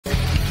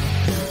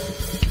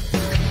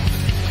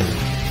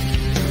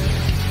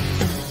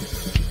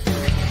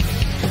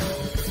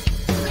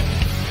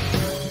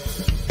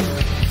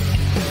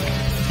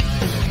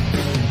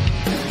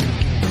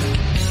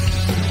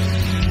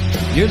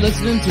You're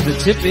listening to the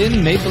Tip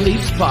In Maple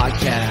Leafs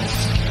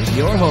podcast with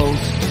your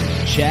hosts,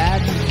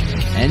 Chad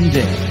and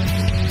Dale.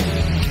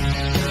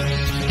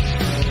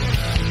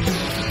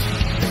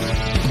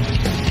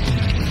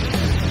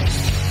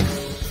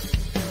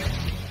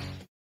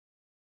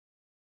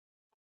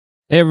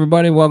 Hey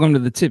everybody, welcome to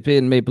the Tip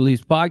In Maple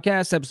Leafs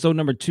podcast, episode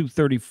number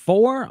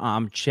 234.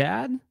 I'm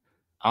Chad.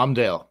 I'm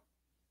Dale.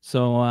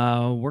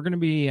 So we're going to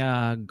be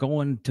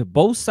going to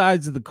both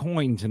sides of the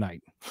coin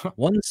tonight.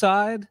 One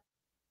side,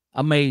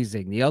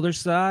 amazing. The other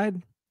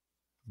side,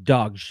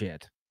 dog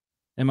shit.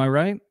 Am I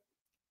right?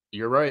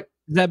 You're right.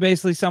 Does that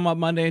basically sum up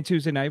Monday and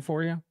Tuesday night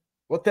for you?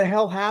 What the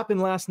hell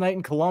happened last night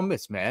in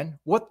Columbus, man?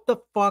 What the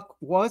fuck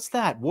was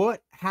that?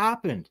 What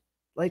happened?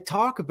 Like,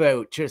 talk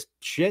about just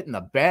shit in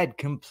the bed,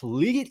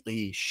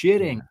 completely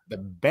shitting the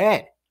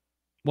bed.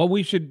 Well,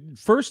 we should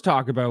first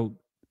talk about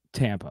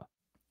Tampa.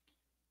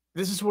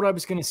 This is what I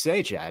was going to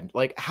say, Chad.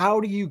 Like,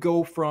 how do you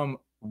go from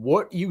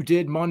what you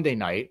did Monday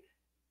night,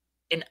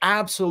 an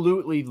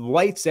absolutely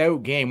lights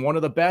out game, one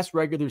of the best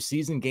regular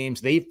season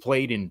games they've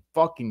played in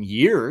fucking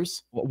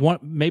years?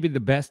 Maybe the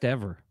best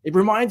ever. It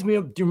reminds me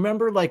of, do you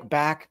remember like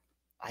back,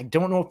 I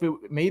don't know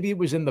if maybe it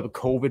was in the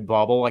COVID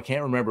bubble, I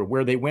can't remember,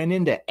 where they went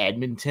into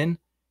Edmonton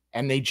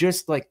and they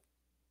just like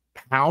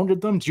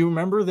pounded them. Do you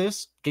remember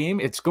this game?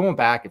 It's going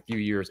back a few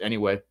years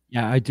anyway.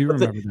 Yeah, I do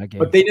remember that game.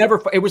 But they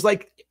never, it was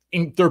like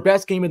in their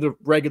best game of the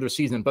regular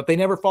season, but they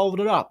never followed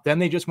it up. Then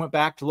they just went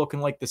back to looking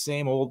like the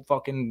same old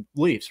fucking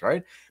Leafs,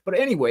 right? But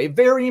anyway,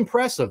 very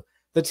impressive.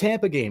 The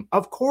Tampa game,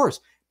 of course.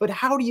 But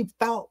how do you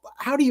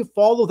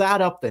follow that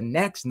up the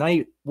next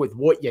night with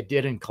what you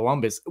did in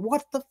Columbus?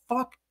 What the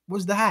fuck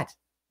was that?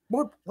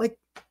 What, like,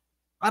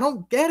 I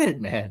don't get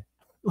it, man.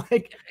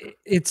 Like,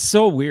 it's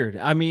so weird.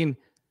 I mean,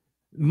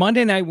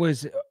 Monday night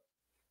was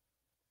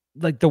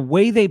like the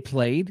way they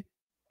played.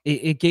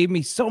 It gave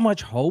me so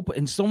much hope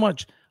and so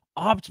much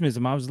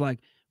optimism. I was like,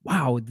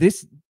 wow,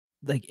 this,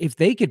 like, if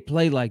they could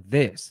play like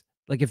this,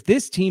 like if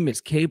this team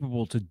is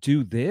capable to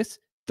do this,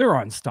 they're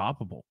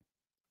unstoppable.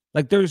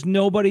 Like there's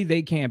nobody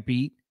they can't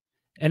beat.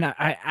 And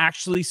I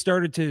actually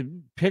started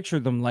to picture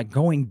them like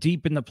going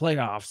deep in the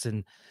playoffs,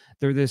 and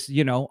they're this,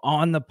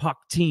 on the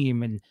puck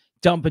team and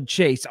dump and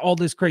chase, all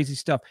this crazy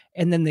stuff.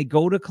 And then they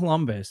go to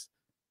Columbus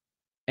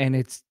and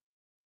it's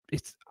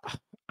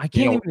I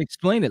can't even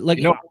explain it. Like,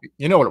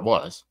 you know what it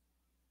was?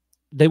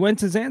 They went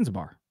to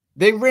Zanzibar.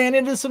 They ran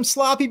into some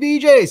sloppy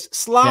BJs,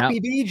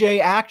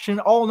 BJ action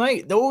all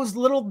night. Those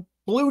little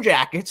Blue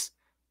Jackets,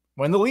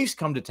 when the Leafs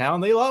come to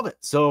town, they love it.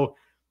 So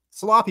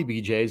sloppy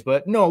BJs,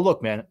 but no,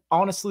 look, man,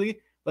 honestly,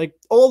 like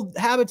old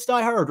habits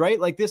die hard, right?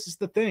 Like this is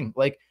the thing.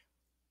 Like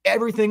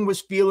everything was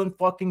feeling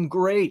fucking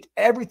great.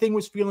 Everything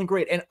was feeling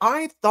great. And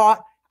I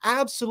thought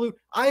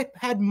I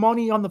had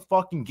money on the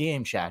fucking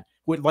game, Chad,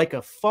 with like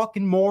a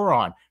fucking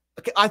moron.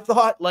 I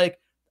thought like,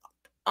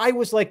 I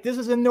was like, this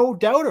is a no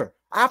doubter.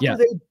 After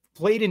they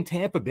played in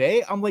Tampa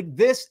Bay, I'm like,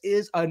 this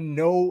is a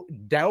no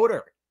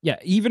doubter. Yeah,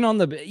 even on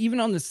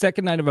the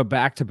second night of a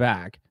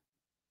back-to-back,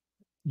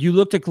 you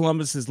looked at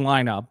Columbus's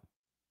lineup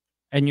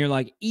and you're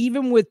like,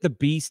 even with the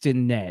beast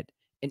in net,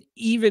 and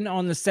even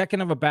on the second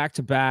of a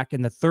back-to-back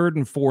and the third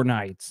and four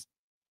nights,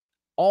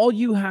 all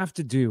you have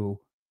to do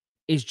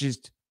is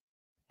just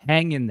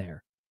hang in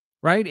there,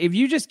 right? If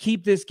you just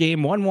keep this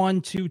game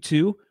 1-1,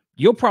 2-2,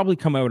 you'll probably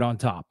come out on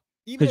top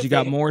because you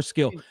got more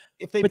skill.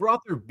 If they brought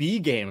their B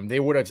game,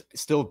 they would have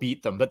still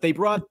beat them. But they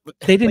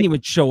didn't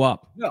even show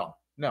up. No.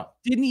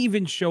 Didn't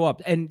even show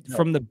up. And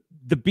from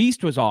the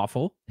beast was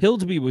awful.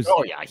 Hildeby was.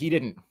 Oh yeah, he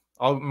didn't.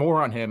 I'll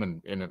more on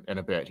him in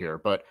a bit here.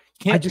 But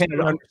I just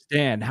don't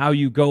understand how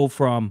you go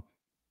from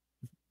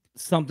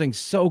something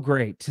so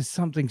great to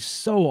something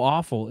so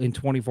awful in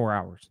 24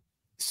 hours.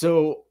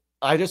 So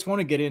I just want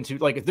to get into,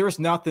 like, if there's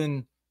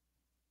nothing.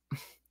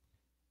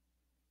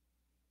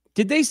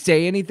 Did they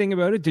say anything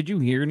about it? Did you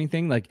hear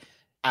anything like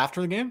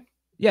after the game?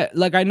 Yeah,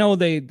 like I know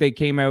they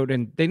came out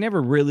and they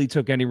never really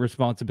took any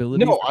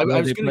responsibility. No, I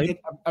was going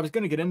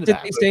to get into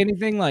that. Did they say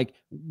anything like?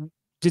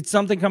 Did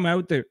something come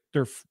out that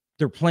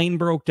their plane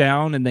broke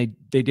down and they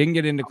didn't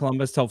get into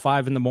Columbus till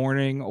 5 a.m,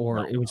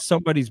 or it was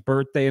somebody's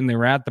birthday and they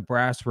were at the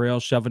brass rail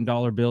shoving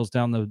dollar bills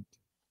down the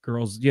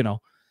girls,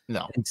 No.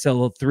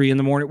 Until 3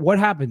 a.m. What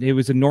happened? It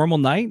was a normal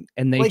night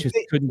and they just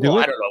couldn't do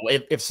it. I don't know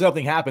if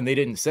something happened. They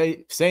didn't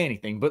say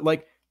anything, but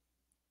like.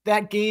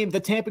 That game,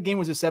 the Tampa game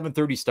was a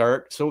 7:30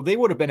 start, so they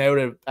would have been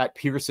out at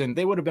Pearson.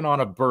 They would have been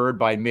on a bird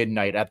by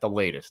midnight at the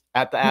latest,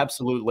 at the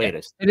absolute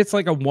latest. And it's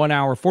like a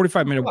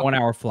 45-minute, 1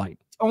 hour flight.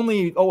 It's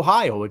only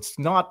Ohio. It's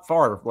not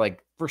far,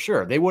 like for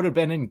sure. They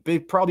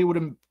probably would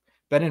have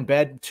been in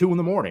bed 2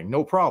 a.m,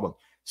 no problem.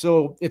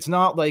 So it's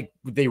not like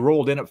they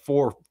rolled in at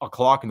 4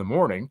 o'clock in the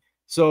morning.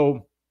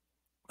 So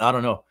I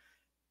don't know.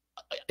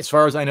 As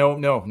far as I know,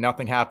 no,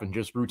 nothing happened,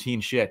 just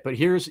routine shit. But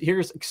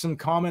here's some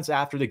comments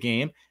after the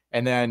game.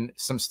 And then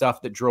some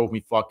stuff that drove me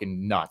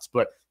fucking nuts.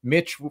 But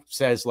Mitch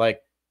says, like,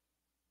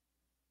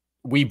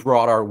 we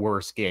brought our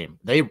worst game.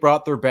 They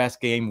brought their best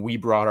game. We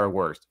brought our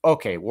worst.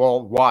 Okay,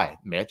 well, why,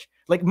 Mitch?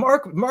 Like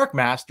Mark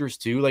Masters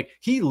too. Like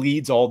he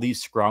leads all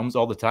these scrums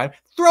all the time.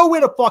 Throw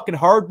in a fucking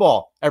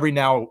hardball every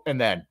now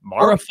and then,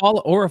 Mark. Or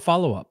a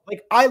follow up.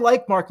 Like I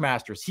like Mark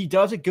Masters. He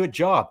does a good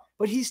job,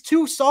 but he's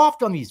too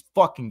soft on these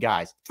fucking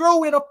guys.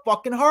 Throw in a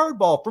fucking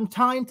hardball from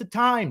time to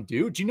time,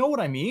 dude. Do you know what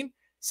I mean?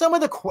 Some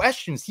of the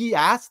questions he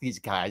asks these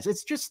guys,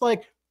 it's just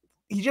like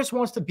he just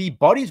wants to be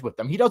buddies with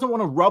them. He doesn't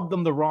want to rub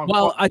them the wrong way.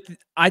 Well,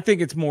 I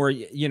think it's more,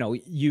 you know,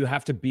 you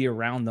have to be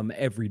around them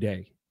every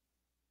day.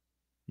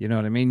 You know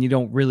what I mean? You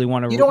don't really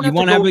want to. You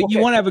want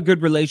to have a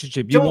good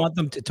relationship. You want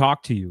them to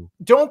talk to you.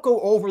 Don't go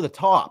over the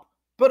top,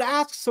 but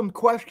ask some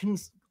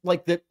questions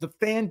like that the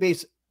fan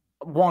base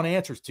want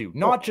answers to,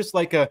 not just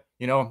like a,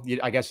 you know,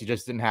 I guess you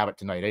just didn't have it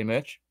tonight, eh,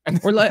 Mitch? And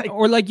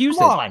or like you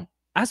said,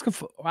 ask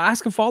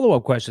a follow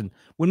up question.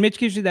 When Mitch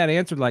gives you that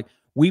answer, like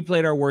we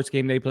played our worst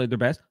game, they played their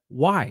best.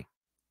 Why?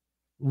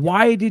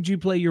 Why did you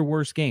play your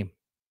worst game?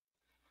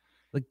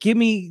 Like, give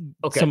me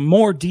some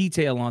more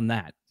detail on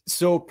that.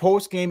 So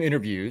post-game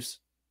interviews,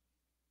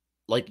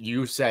 like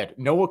you said,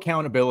 no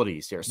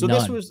accountabilities here. So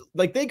This was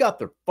like they got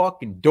their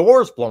fucking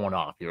doors blown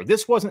off here.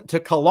 This wasn't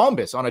to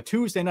Columbus on a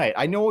Tuesday night.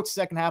 I know it's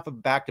second half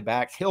of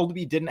back-to-back.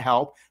 Hildeby didn't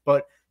help,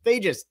 but they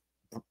just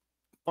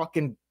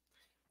fucking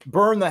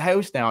burned the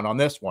house down on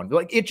this one.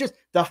 Like it just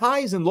the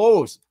highs and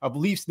lows of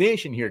Leafs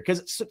Nation here because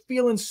it's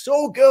feeling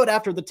so good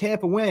after the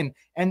Tampa win,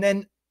 and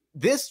then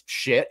this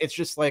shit, it's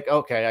just like,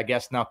 okay, I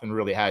guess nothing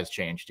really has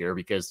changed here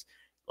because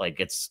like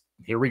it's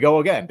here we go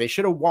again. They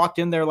should have walked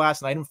in there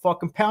last night and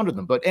fucking pounded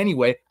them. But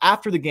anyway,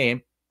 after the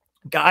game,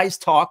 guys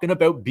talking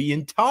about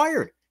being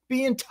tired.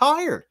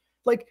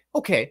 Like,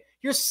 okay,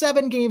 you're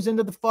 7 games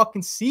into the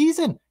fucking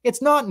season.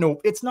 It's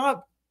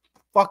not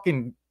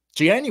fucking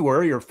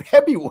January or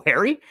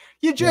February.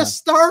 You just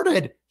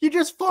started. You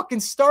just fucking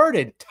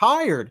started.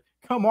 Tired.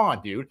 Come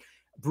on, dude.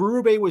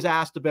 Berube was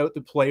asked about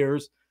the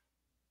players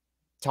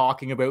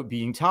talking about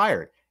being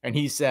tired. And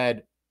he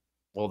said,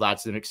 well,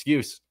 that's an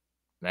excuse.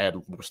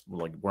 Man,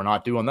 we're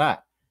not doing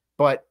that.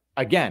 But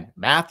again,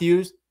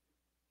 Matthews,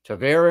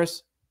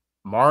 Tavares,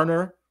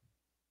 Marner,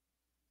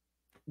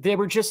 they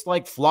were just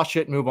like, flush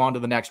it, move on to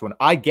the next one.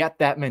 I get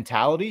that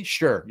mentality.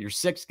 Sure, you're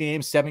 6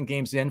 games, 7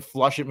 games in,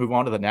 flush it, move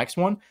on to the next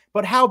one.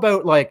 But how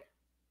about like,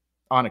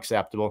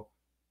 unacceptable.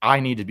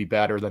 I need to be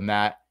better than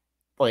that.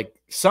 Like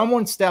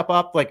someone step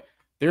up. Like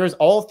there's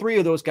all 3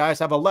 of those guys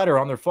have a letter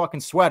on their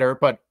fucking sweater.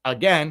 But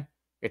again,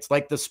 it's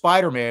like the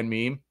Spider-Man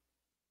meme.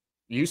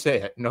 You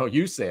say it. No,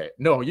 you say it.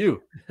 No,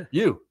 you.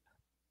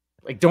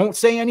 Like, don't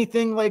say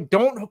anything. Like,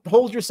 don't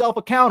hold yourself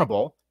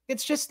accountable.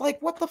 It's just like,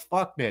 what the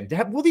fuck, man?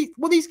 Will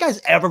these guys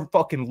ever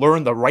fucking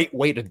learn the right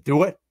way to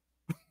do it?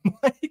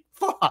 Like,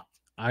 fuck.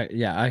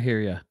 I hear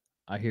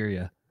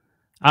you.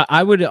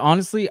 I would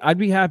honestly, I'd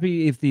be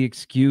happy if the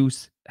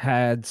excuse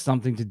had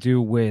something to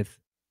do with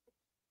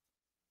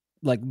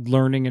like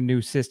learning a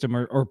new system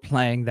or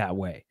playing that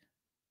way.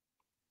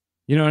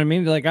 You know what I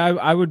mean? Like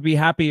I would be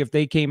happy if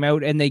they came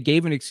out and they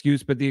gave an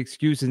excuse, but the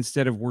excuse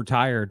instead of we're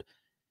tired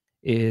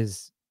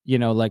is, you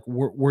know, like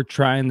we're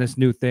trying this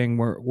new thing.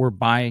 We're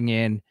buying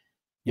in.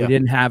 We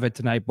didn't have it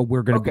tonight, but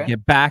we're going to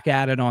get back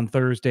at it on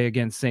Thursday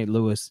against St.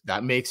 Louis.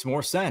 That makes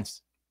more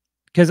sense.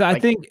 Because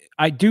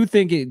I do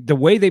think the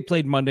way they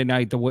played Monday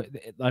night,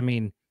 Berube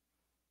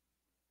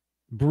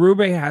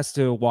has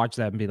to watch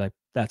that and be like,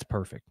 that's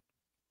perfect.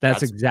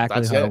 That's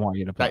exactly how I want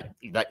you to play.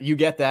 That you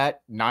get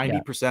that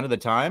 90% of the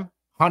time,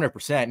 100%,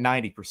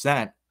 90%,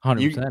 100%,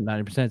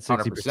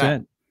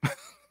 90%, 60%.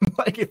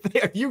 Like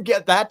if you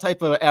get that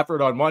type of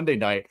effort on Monday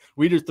night,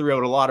 we just threw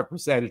out a lot of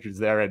percentages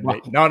there, and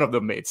none of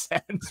them made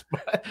sense.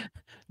 But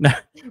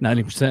 90%,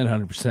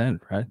 100%,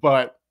 right?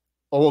 But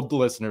old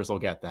listeners will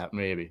get that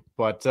maybe.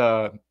 But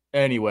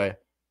anyway,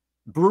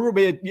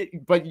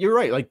 Berube. But you're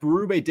right. Like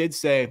Berube did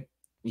say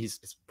he's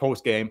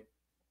post game.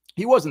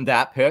 He wasn't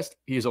that pissed.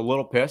 He's a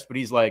little pissed, but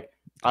he's like,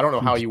 I don't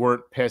know how you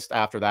weren't pissed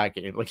after that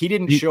game. Like he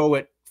didn't show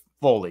it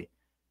fully,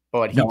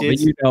 but he did. But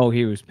you know,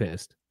 he was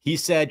pissed. He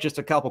said just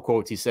a couple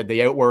quotes. He said they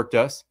outworked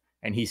us,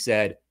 and he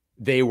said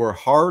they were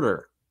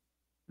harder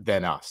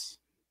than us.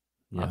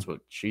 Yeah. That's what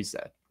she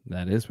said.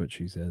 That is what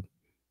she said.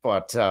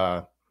 But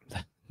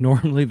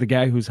normally the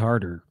guy who's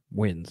harder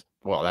wins.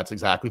 Well, that's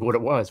exactly what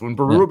it was. When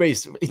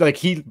Berube, like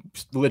he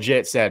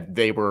legit said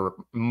they were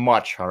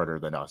much harder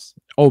than us.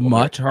 Oh,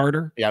 much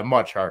harder? Yeah,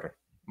 much harder.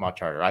 Much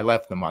harder. I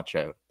left the much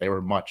out. They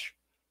were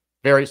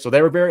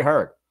very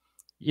hard.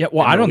 Yeah,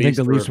 well, I don't think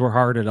the Leafs were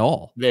hard at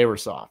all. They were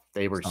soft.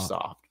 They were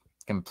soft.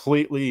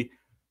 Completely.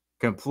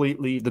 The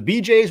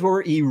BJs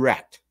were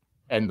erect,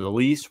 and the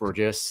Leafs were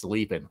just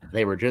sleeping.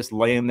 They were just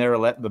laying there,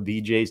 letting the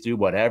BJs do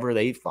whatever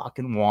they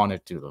fucking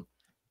wanted to them.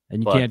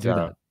 And you can't do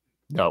that.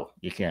 No,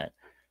 you can't.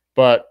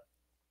 But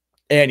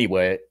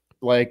anyway,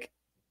 like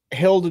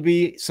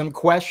Hildeby, some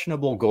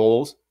questionable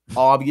goals,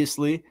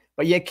 obviously,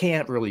 but you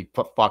can't really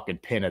fucking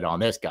pin it on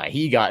this guy.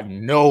 He got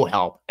no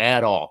help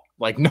at all.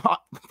 Like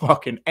not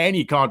fucking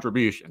any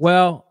contribution.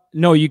 Well,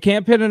 no, you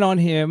can't pin it on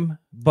him,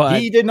 but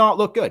he did not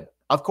look good.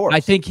 Of course. I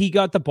think he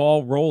got the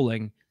ball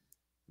rolling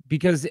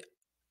because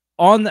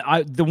on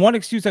the one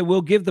excuse I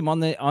will give them on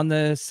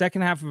the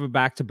second half of a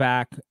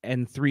back-to-back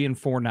and 3 and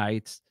 4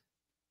 nights,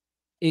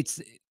 it's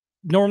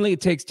normally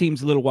it takes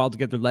teams a little while to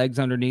get their legs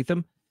underneath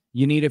them.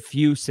 You need a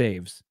few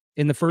saves.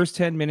 In the first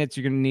 10 minutes,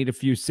 you're going to need a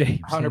few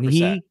saves.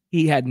 100%. And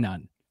he had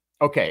none.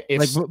 Okay.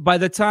 Like by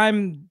the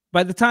time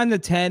the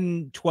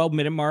 10, 12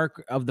 minute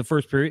mark of the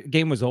first period,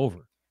 game was over.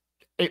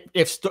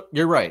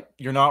 You're right.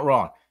 You're not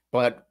wrong.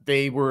 But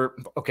they were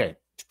okay.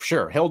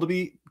 Sure.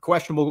 Hildeby,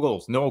 questionable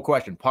goals. No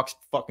question. Puck's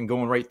fucking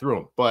going right through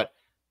them. But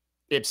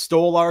if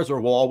Stolarz or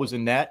Wall was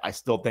in net, I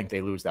still think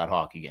they lose that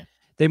hockey game.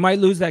 They might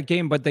lose that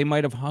game, but they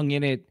might have hung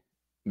in it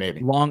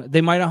maybe long.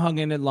 They might have hung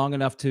in it long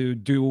enough to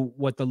do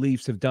what the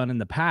Leafs have done in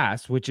the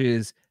past, which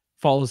is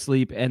fall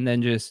asleep and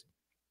then just,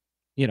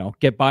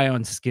 get by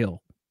on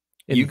skill.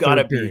 You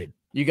gotta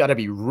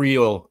be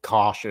real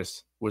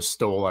cautious with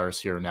Stolarz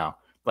here now.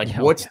 Like,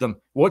 what's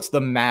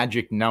the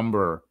magic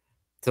number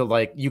to,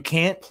 like, you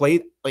can't play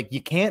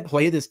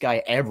this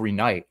guy every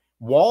night.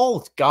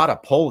 Wall's gotta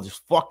pull his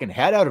fucking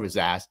head out of his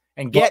ass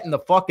and get in the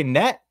fucking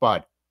net,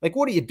 bud. Like,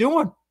 what are you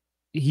doing?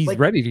 He's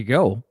ready to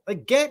go.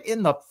 Like, get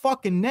in the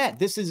fucking net.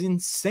 This is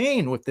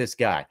insane with this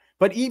guy.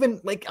 But even,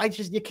 like,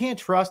 you can't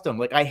trust him.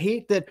 Like, I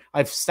hate that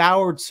I've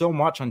soured so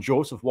much on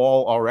Joseph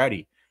Woll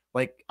already.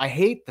 Like, I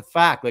hate the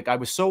fact, like, I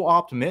was so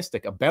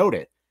optimistic about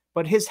it,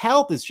 but his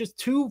health is just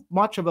too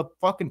much of a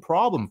fucking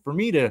problem for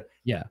me to,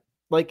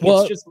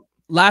 it's just.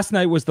 Last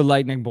night was the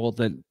lightning bolt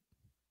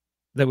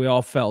that we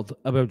all felt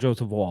about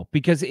Joseph Woll,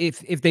 because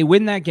if they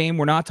win that game,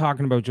 we're not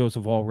talking about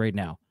Joseph Woll right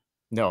now.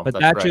 No, but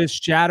that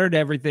just shattered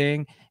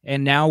everything.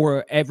 And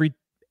now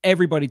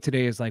everybody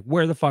today is like,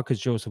 where the fuck is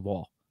Joseph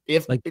Woll?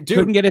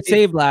 Couldn't get a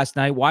save last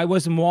night. Why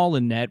wasn't Woll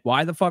in net?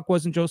 Why the fuck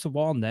wasn't Joseph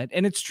Woll in net?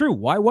 And it's true.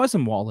 Why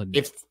wasn't Woll in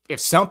net? If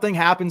something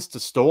happens to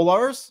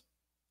Stolarz,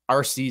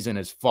 our season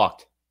is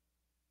fucked.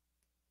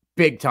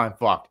 Big time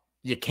fucked.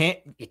 You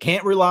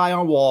can't rely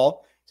on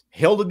Woll.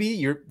 Hildeby,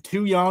 you're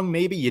too young.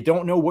 Maybe you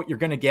don't know what you're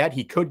going to get.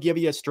 He could give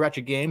you a stretch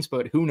of games,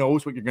 but who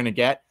knows what you're going to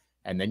get.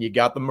 And then you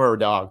got the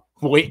Murdog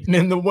waiting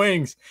in the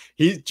wings.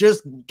 He's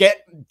just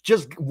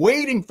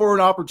waiting for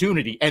an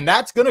opportunity, and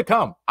that's going to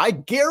come. I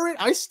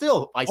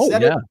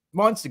said it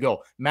months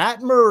ago.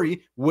 Matt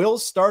Murray will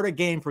start a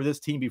game for this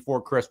team before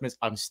Christmas.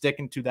 I'm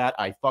sticking to that.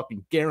 I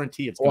fucking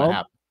guarantee it's going to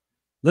happen.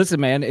 Listen,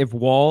 man, if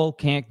Woll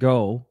can't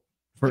go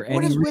for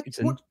any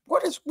reason,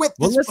 what is with this?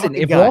 Well, listen,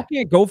 if Woll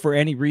can't go for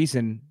any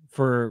reason,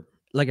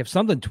 if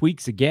something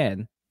tweaks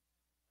again,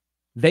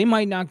 they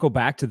might not go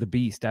back to the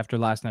Beast after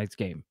last night's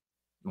game.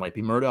 Might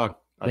be Murdog.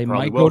 They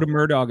might go to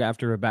Murdog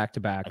after a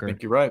back-to-back. I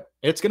think you're right.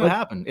 It's going to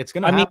happen. It's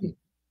going to happen. Mean,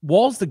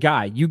 Wall's the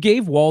guy. You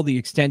gave Woll the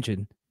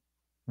extension.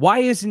 Why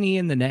isn't he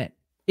in the net?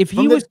 If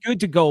he was good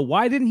to go,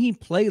 why didn't he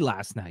play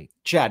last night?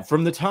 Chad,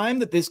 from the time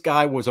that this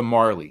guy was a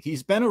Marley,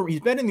 he's been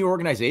in the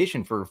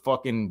organization for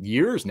fucking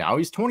years now.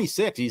 He's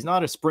 26. He's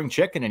not a spring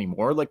chicken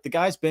anymore. Like, the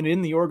guy's been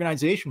in the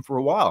organization for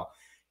a while.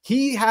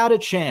 He had a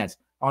chance.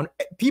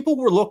 People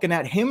were looking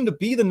at him to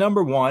be the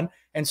number one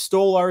and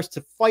Stolarz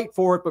to fight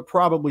for it, but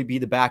probably be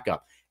the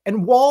backup.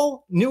 And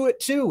Woll knew it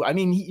too. I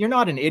mean, you're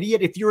not an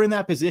idiot. If you're in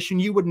that position,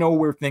 you would know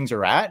where things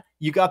are at.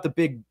 You got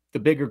the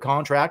bigger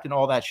contract and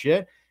all that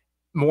shit,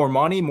 more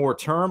money, more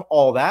term,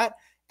 all that.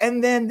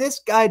 And then this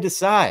guy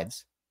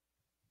decides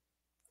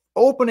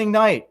opening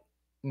night.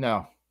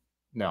 No,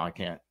 I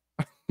can't.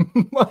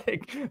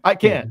 I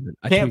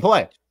can't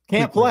play.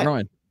 Can't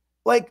play.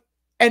 Like,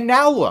 and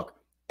now look,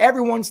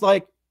 everyone's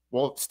like,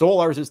 well,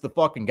 Stolarz is the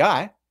fucking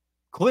guy.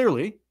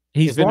 Clearly,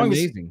 he's been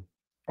amazing.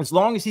 As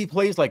long as he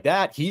plays like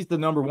that, he's the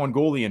number one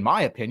goalie, in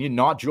my opinion,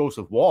 not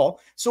Joseph Woll.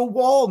 So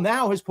Woll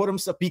now has put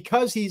himself,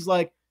 because he's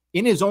like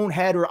in his own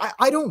head, or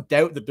I don't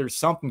doubt that there's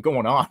something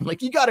going on.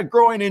 Like, you got a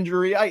groin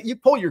injury. You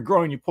pull your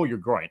groin.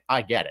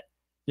 I get it.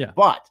 Yeah.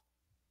 But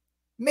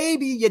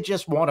maybe you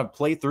just want to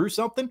play through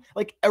something.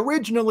 Like,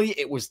 originally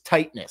it was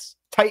tightness.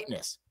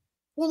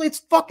 Well, it's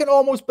fucking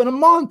almost been a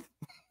month.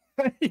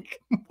 Like,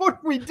 what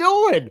are we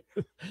doing?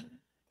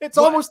 It's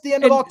almost the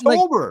end of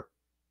October.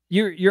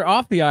 Like, you're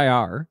off the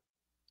IR.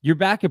 You're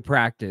back at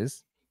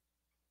practice.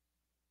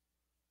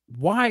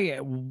 Why?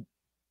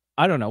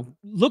 I don't know.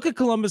 Look at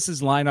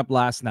Columbus's lineup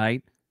last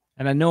night,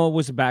 and I know it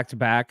was a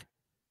back-to-back.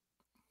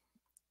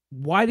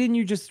 Why didn't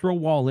you just throw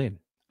Woll in?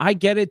 I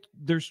get it.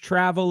 There's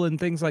travel and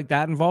things like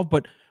that involved,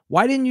 but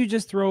why didn't you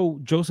just throw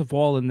Joseph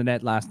Woll in the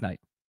net last night?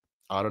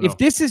 I don't know. If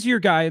this is your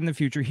guy in the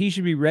future, he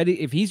should be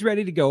ready. If he's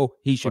ready to go,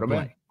 he should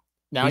play.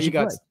 Now you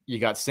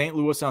got St.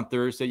 Louis on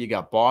Thursday. You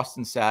got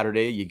Boston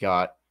Saturday. You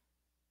got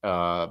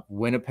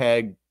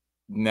Winnipeg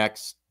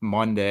next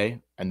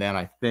Monday. And then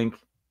I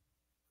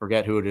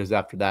forget who it is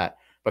after that.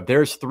 But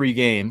there's 3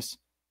 games.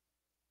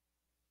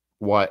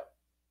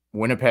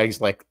 Winnipeg's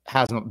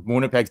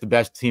the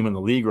best team in the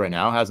league right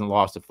now. Hasn't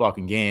lost a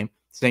fucking game.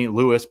 St.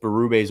 Louis,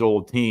 Berube's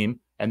old team.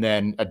 And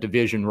then a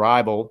division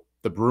rival,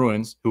 the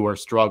Bruins, who are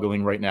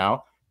struggling right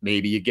now.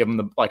 Maybe you give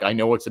them I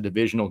know it's a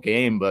divisional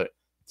game, but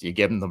do you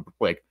give them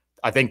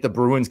I think the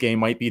Bruins game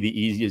might be the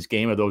easiest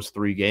game of those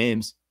 3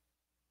 games.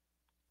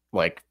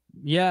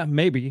 Yeah,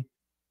 maybe.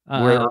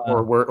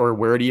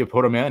 Where do you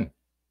put them in?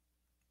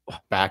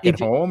 Back If at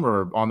home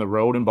or on the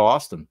road in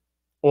Boston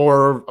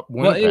or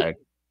Winnipeg?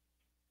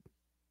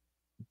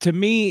 To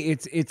me,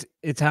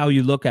 it's how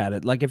you look at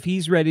it. Like if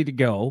he's ready to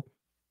go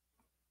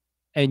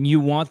and you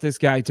want this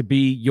guy to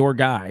be your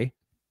guy,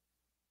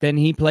 then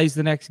he plays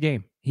the next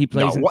game. He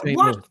plays in St.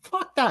 Louis.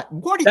 Fuck that.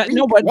 What do That, you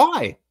no, but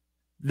why?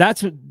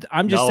 that's what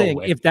I'm just No saying.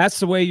 way. If that's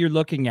the way you're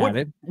looking at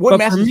it, what but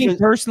message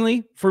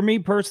for me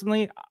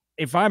personally,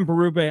 if I'm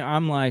Berube,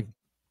 I'm like,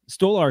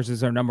 Stolarz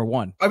is our number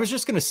one. I was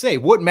just gonna say,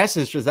 what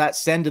message does that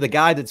send to the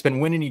guy that's been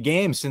winning you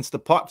games since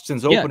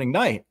opening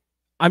night?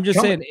 I'm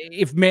just saying,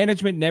 if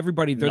management and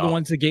everybody, they're the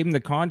ones that gave him the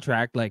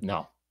contract, like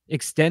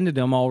extended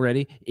him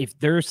already. If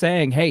they're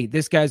saying, hey,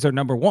 this guy's our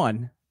number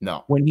one,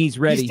 when he's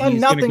ready, he's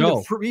gonna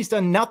go. He's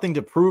done nothing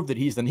to prove that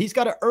he's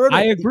got to earn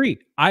it.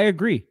 I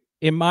agree.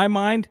 In my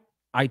mind,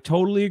 I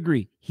totally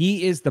agree.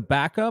 He is the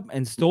backup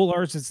and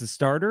Stolarz is the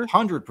starter.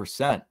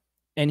 100%.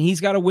 And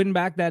he's got to win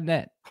back that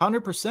net.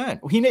 100%.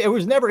 It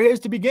was never his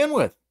to begin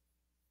with.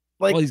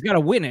 Like, well, he's got to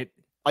win it.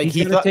 Like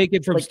he's got to take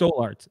it from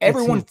Stolarz.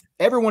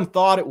 Everyone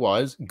thought it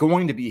was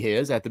going to be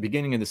his at the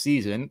beginning of the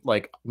season,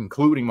 like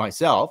including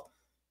myself.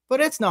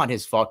 But it's not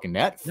his fucking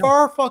net. No.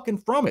 Far fucking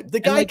from it. The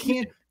guy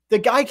can't. The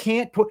guy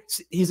can't put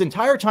his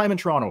entire time in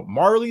Toronto,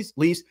 Marlies,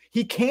 Leafs.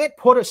 He can't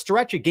put a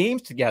stretch of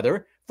games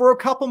together for a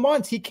couple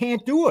months. He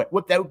can't do it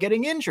without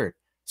getting injured.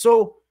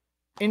 So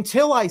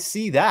until I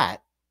see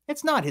that,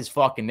 it's not his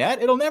fucking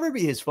net. It'll never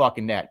be his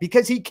fucking net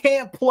because he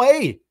can't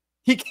play.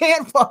 He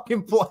can't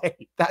fucking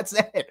play. That's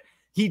it.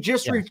 He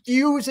just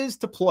refuses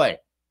to play.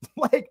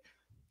 Like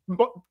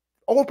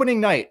opening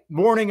night,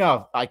 morning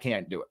of, I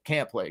can't do it.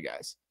 Can't play,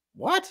 guys.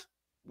 What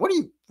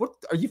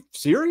are you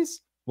serious?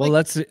 Well,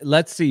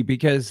 let's see,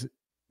 because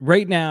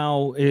right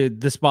now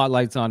the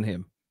spotlight's on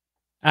him.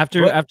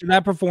 After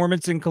that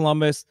performance in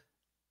Columbus,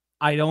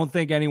 I don't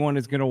think anyone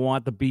is going to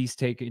want the Beast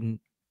taken,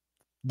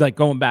 like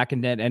going back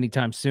in net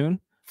anytime soon.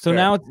 So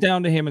now it's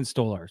down to him and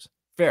Stolarz.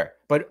 Fair.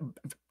 But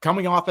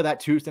coming off of that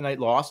Tuesday night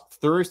loss,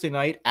 Thursday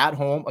night at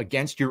home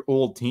against your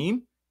old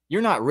team,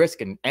 you're not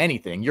risking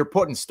anything. You're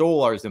putting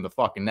Stolarz in the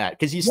fucking net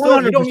because you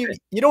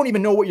don't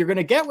even know what you're going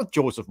to get with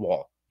Joseph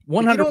Woll.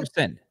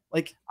 100%.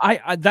 Like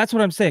I that's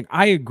what I'm saying.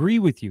 I agree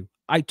with you.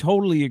 I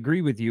totally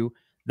agree with you.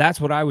 That's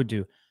what I would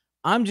do.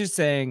 I'm just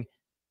saying,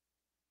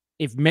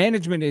 if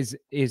management is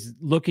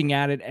looking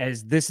at it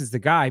as this is the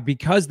guy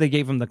because they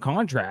gave him the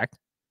contract,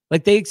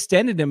 like they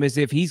extended him as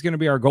if he's going to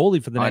be our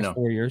goalie for the next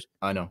 4 years.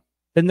 I know.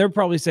 Then they're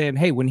probably saying,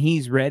 hey, when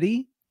he's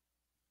ready,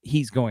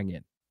 he's going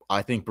in.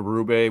 I think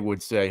Berube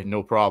would say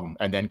no problem,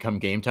 and then come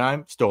game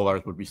time,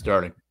 Stolarz would be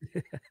starting.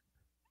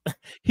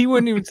 He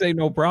wouldn't even say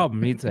no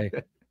problem. He'd say,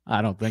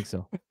 I don't think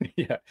so.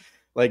 Yeah.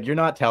 Like you're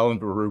not telling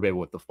Berube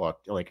what the fuck,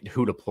 like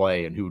who to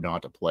play and who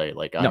not to play.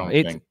 Like I don't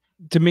think.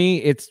 To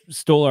me, it's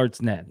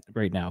Stolarz net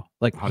right now.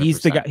 Like 100%.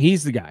 He's the guy.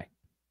 He's the guy.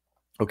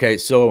 Okay,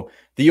 so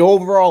the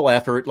overall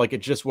effort, like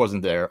it just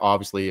wasn't there.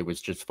 Obviously, it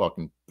was just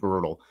fucking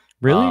brutal.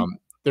 Really?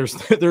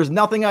 There's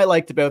nothing I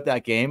liked about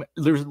that game.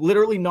 There's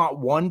literally not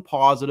one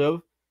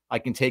positive I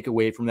can take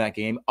away from that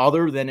game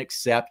other than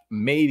except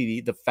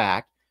maybe the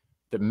fact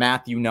that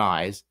Matthew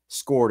Knies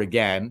scored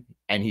again,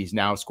 and he's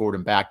now scored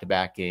in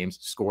back-to-back games,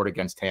 scored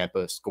against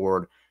Tampa,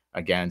 scored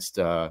against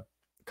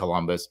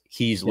Columbus.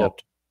 He's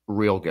looked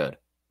real good.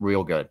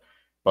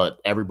 But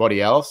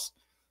everybody else,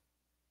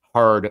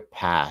 hard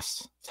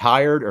pass.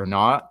 Tired or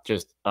not,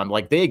 just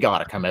like they got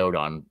to come out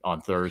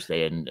on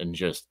Thursday and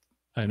just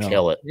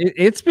kill it.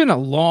 It's been a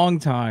long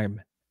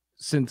time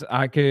since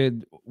I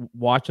could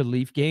watch a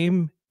Leaf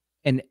game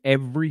and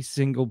every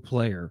single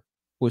player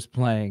was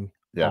playing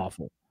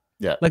awful.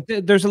 Yeah. Like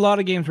there's a lot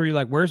of games where you're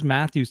like, where's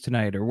Matthews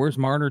tonight? Or where's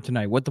Marner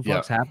tonight? What the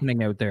fuck's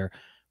happening out there?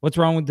 What's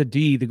wrong with the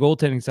D? The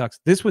goaltending sucks.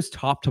 This was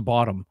top to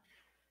bottom.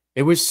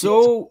 It was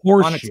so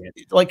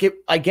like it.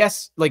 I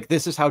guess like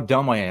this is how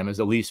dumb I am as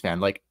a Leafs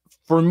fan. Like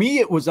for me,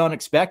 it was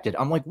unexpected.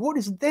 I'm like, what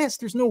is this?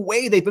 There's no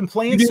way they've been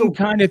playing. You didn't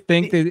kind of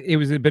think that it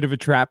was a bit of a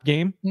trap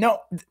game? No,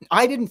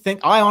 I didn't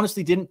think. I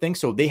honestly didn't think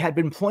so. They had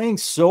been playing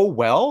so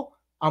well.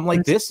 I'm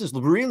like, this is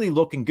really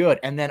looking good.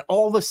 And then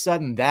all of a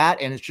sudden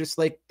and it's just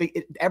like the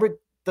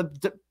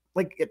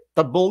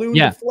balloon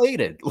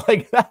deflated.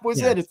 Like that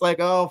was it. It's like,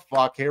 oh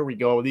fuck, here we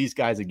go. These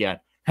guys again.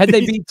 Had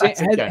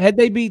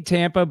they beat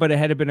Tampa, but it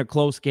had been a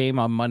close game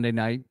on Monday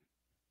night,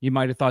 you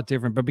might have thought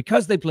different. But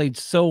because they played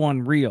so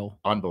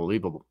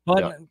unbelievable.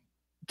 But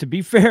to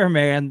be fair,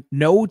 man,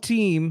 no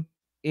team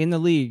in the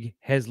league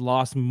has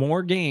lost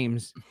more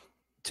games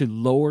to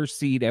lower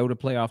seed out of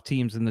playoff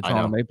teams than the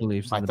Toronto Maple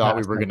Leafs. I thought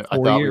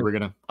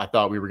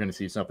we were gonna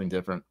see something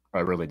different. I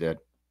really did.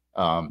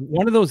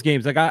 One of those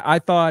games, like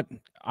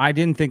I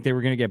didn't think they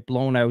were gonna get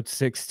blown out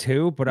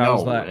 6-2, but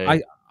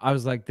I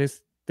was like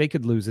this. They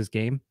could lose this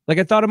game. Like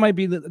I thought it might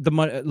be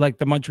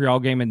the Montreal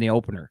game in the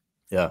opener.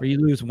 Yeah. Where you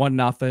lose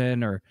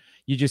 1-0 or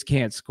you just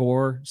can't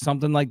score,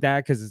 something like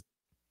that, because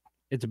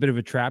it's a bit of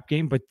a trap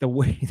game. But the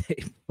way they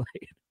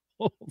played,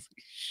 holy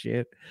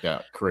shit.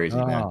 Yeah, crazy,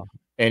 man.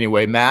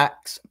 Anyway,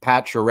 Pat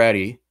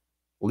Chiaretti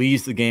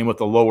leaves the game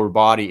with a lower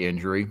body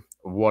injury.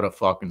 What a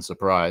fucking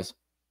surprise.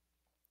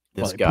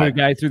 This guy put a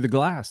guy through the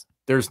glass.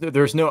 There's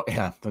no,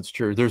 yeah, that's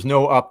true. There's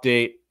no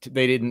update.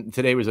 They didn't,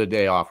 today was a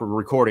day off. We're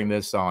recording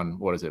this on,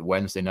 what is it,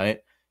 Wednesday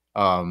night?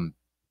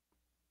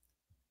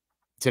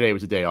 Today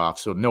was a day off,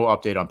 so no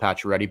update on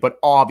Pacioretty. But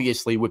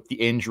obviously, with the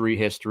injury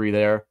history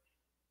there,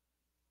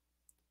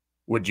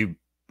 would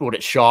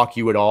it shock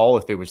you at all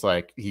if it was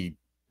like he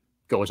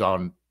goes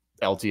on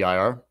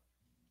LTIR?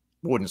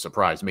 Wouldn't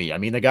surprise me. I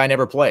mean, the guy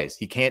never plays.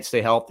 He can't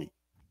stay healthy.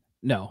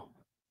 No.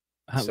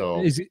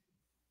 So is it?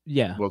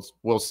 Yeah,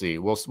 we'll see.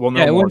 We'll know.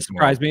 Yeah, it wouldn't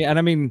surprise me. And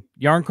I mean,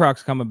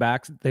 Yarncrocs coming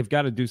back. They've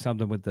got to do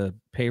something with the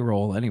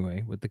payroll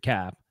anyway, with the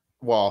cap.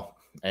 Well,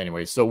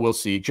 anyway, so we'll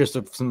see. Just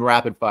some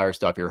rapid fire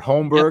stuff here.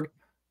 Holmberg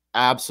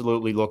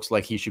absolutely looks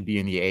like he should be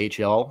in the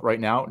AHL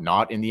right now,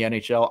 not in the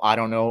NHL. I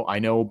don't know. I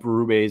know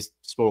Berube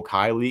spoke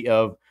highly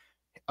of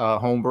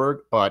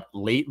Holmberg, but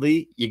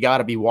lately you got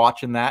to be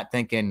watching that,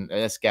 thinking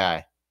this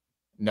guy.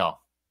 No,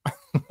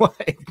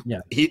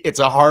 it's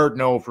a hard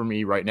no for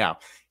me right now.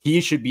 He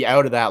should be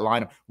out of that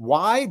lineup.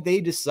 Why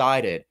they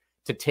decided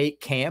to take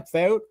Kampf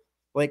out?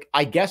 Like,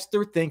 I guess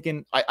they're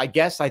thinking, I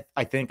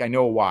think I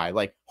know why.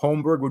 Like,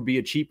 Holmberg would be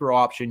a cheaper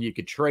option. You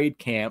could trade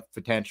Kampf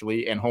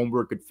potentially, and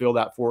Holmberg could fill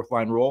that fourth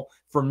line role.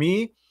 For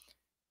me,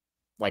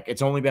 like,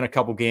 it's only been a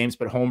couple games,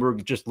 but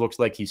Holmberg just looks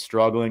like he's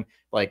struggling.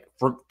 Like,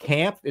 for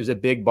Kampf is a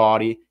big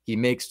body. He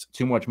makes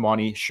too much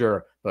money,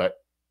 sure. But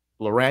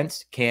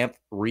Lorentz, Kampf,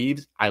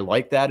 Reeves, I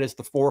like that as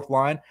the fourth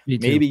line.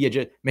 Maybe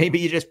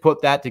you just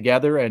put that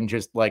together and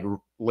just like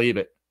leave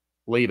it.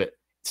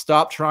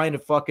 Stop trying to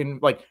fucking,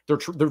 like, they're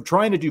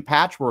trying to do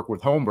patchwork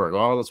with Holmberg.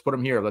 Oh, let's put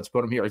him here. Let's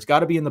put him here. It's got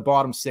to be in the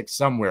bottom six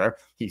somewhere.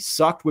 He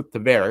sucked with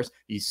Tavares.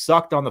 He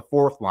sucked on the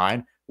fourth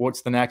line.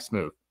 What's the next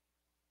move?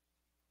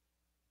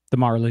 The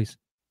Marlies.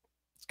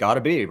 It's got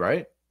to be,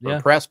 right? Yeah.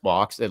 Or press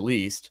box, at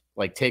least.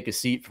 Like, take a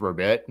seat for a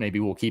bit. Maybe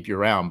we'll keep you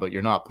around, but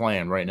you're not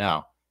playing right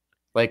now.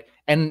 Like,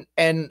 and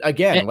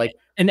again, like,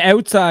 and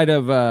outside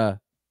of the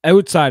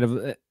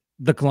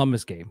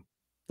Columbus game,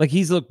 like,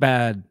 he's looked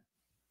bad.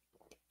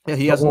 Yeah,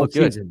 he hasn't looked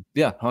good.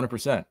 Yeah,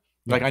 100%.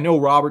 Like, I know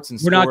Robertson.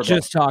 We're not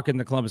just talking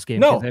the Columbus game.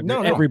 No,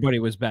 everybody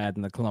was bad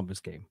in the Columbus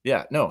game.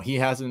 Yeah, no, he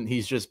hasn't.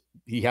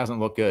 He hasn't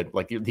looked good.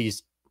 Like,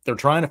 they're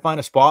trying to find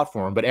a spot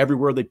for him, but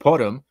everywhere they put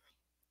him,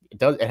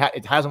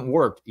 it hasn't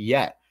worked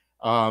yet.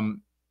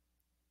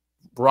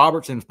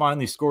 Robertson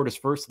finally scored his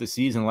first of the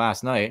season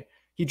last night.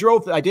 He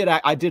drove. I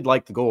did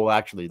like the goal,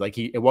 actually. Like,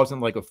 it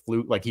wasn't like a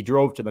fluke. Like, he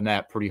drove to the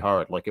net pretty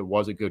hard. Like, it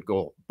was a good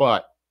goal.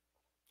 But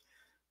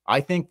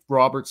I think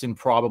Robertson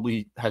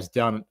probably has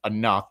done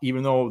enough,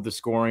 even though the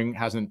scoring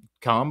hasn't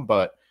come.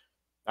 But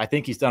I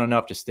think he's done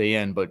enough to stay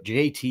in. But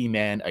JT,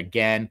 man,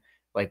 again,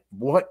 like,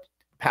 what?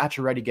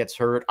 Pacioretty gets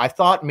hurt. I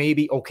thought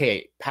maybe,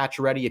 okay,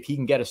 Pacioretty, if he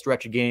can get a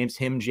stretch of games,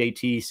 him,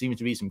 JT, seems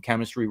to be some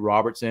chemistry.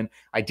 Robertson,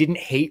 I didn't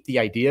hate the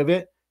idea of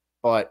it,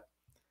 but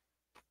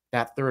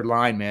that third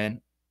line, man,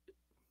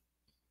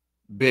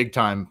 big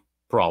time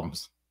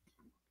problems.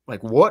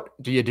 Like, what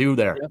do you do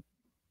there? Yep.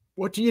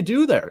 What do you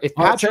do there? If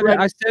I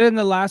said in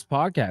the last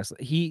podcast,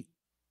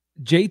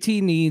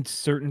 JT needs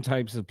certain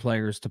types of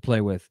players to play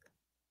with,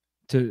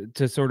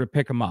 to sort of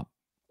pick him up,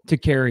 to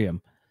carry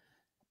him.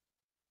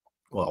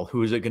 Well,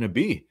 who is it going to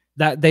be?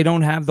 That they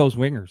don't have those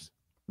wingers.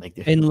 Like,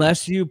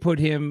 unless you put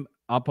him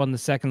up on the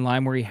second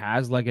line where he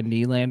has like a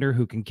Nylander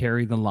who can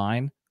carry the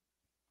line.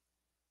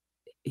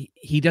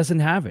 He doesn't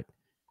have it.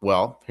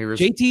 Well, here's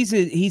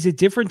he's a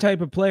different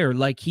type of player.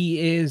 Like,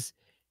 he's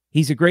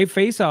a great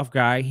face-off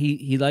guy.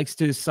 He likes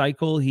to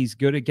cycle. He's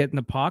good at getting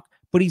the puck,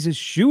 but he's a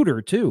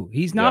shooter too.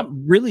 He's not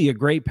really a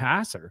great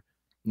passer.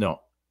 No.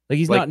 Like,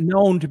 he's not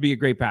known to be a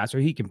great passer.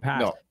 He can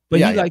pass, but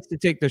he likes to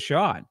take the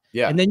shot.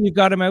 Yeah. And then you've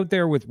got him out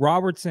there with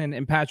Robertson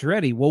and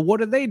Pacioretty. Well, what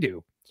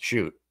do?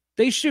 Shoot.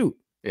 They shoot.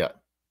 Yeah.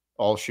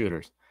 All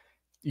shooters.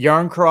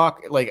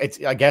 Yarncroc,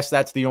 like, I guess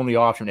that's the only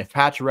option. If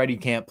Pacioretty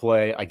can't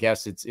play, I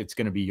guess it's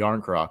going to be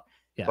Yarncroc.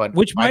 Yeah. But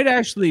which might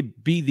actually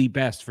be the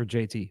best for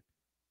JT.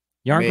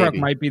 Yarncroc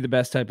might be the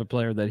best type of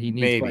player that he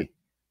needs. Maybe.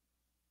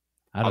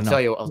 I'll tell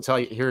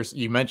you,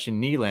 you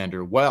mentioned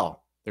Nylander.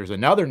 Well, there's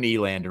another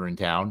Nylander in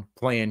town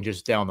playing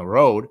just down the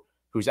road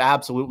who's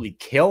absolutely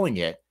killing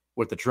it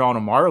with the Toronto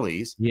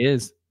Marlies. He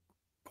is.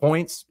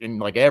 Points in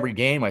like every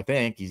game, I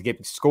think. He's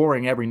getting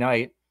scoring every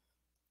night.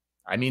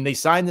 I mean, they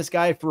signed this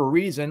guy for a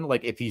reason.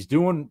 Like, if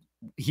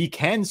he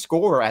can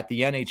score at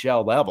the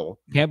NHL level.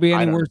 Can't be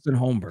any worse than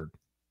Holmberg.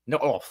 No,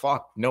 oh,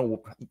 fuck.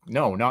 No,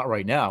 not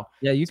right now.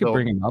 Yeah, you can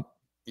bring him up.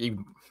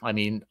 I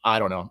mean, I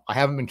don't know. I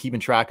haven't been keeping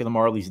track of the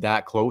Marlies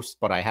that close,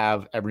 but I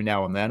have every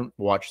now and then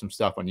watched some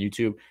stuff on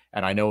YouTube,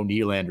 and I know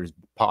Nylander's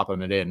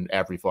popping it in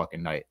every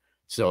fucking night.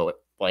 So,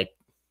 like,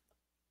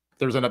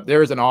 there's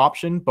an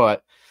option,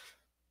 but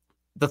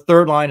the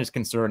third line is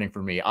concerning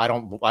for me. I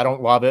don't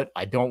love it.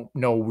 I don't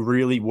know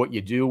really what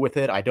you do with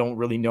it. I don't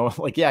really know.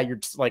 Like, yeah, you're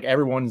just like,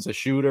 everyone's a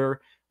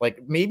shooter.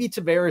 Like, maybe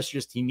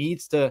Tavares he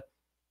needs to.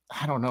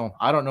 I don't know.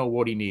 I don't know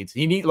what he needs.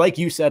 Like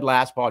you said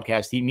last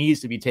podcast, he needs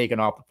to be taken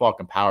off the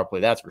fucking power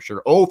play. That's for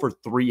sure. 0 for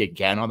 3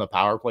 again on the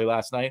power play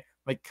last night.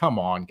 Like, come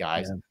on,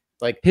 guys. Yeah.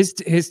 Like,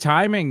 his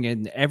timing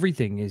and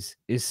everything is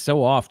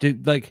so off.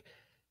 Dude, like,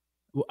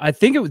 I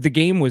think the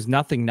game was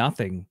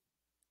 0-0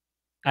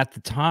 at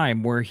the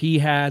time, where he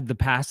had the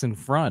pass in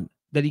front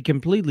that he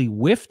completely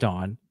whiffed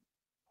on.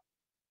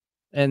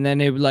 And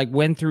then it like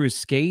went through his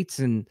skates,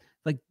 and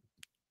like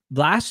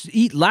last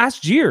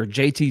year,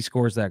 JT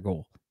scores that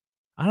goal.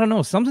 I don't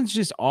know. Something's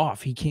just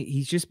off.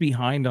 He's just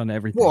behind on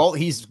everything. Well,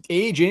 he's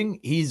aging.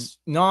 He's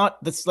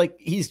not. That's like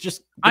he's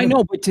just. I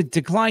know, but to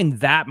decline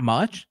that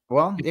much,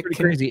 well, it's pretty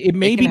crazy. It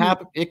can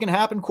happen. It can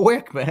happen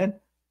quick, man.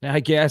 I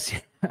guess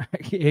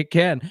it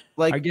can.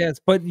 Like, I guess,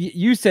 but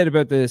you said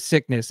about the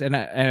sickness,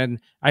 and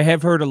I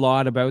have heard a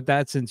lot about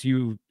that since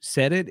you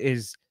said it.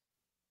 Is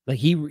like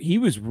he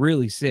was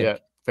really sick. Yeah,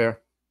 fair.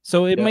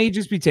 So it may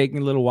just be taking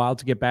a little while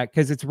to get back,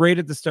 because it's right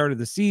at the start of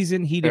the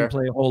season. He didn't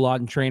play a whole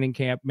lot in training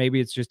camp. Maybe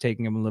it's just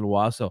taking him a little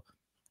while. So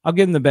I'll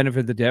give him the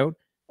benefit of the doubt.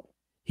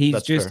 He's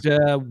That's just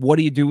what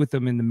do you do with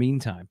him in the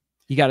meantime?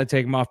 You got to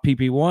take him off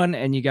PP1,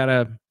 and you got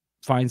to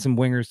find some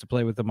wingers to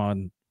play with him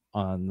on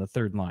the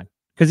third line,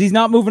 because he's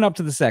not moving up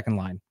to the second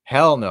line.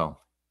 Hell no.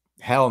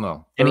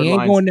 And he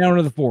ain't going down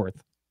to the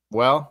fourth.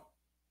 Well,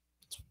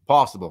 it's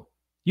possible.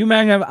 You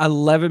imagine have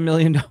 $11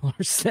 million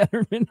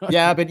centerman.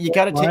 Yeah, but you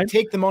got to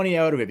take the money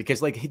out of it,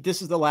 because like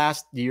this is the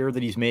last year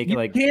that he's making.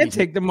 You can't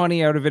take the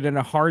money out of it in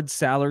a hard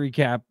salary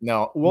cap.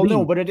 No, well,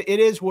 no, but it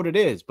is what it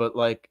is. But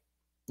like,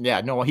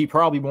 yeah, no, he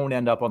probably won't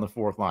end up on the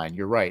fourth line.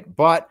 You're right.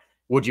 But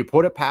would you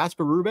put it past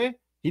Berube?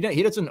 He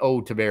doesn't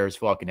owe Tavares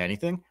fucking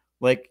anything.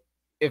 Like,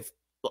 if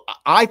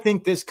I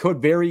think this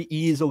could very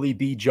easily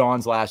be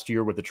John's last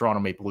year with the Toronto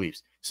Maple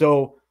Leafs.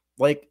 So,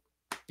 like,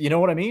 you know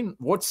what I mean?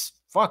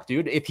 Fuck,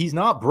 dude. If he's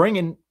not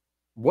bringing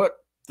what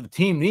the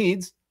team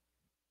needs,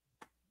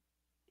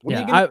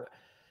 I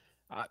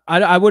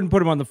wouldn't put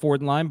him on the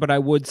fourth line, but I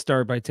would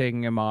start by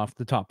taking him off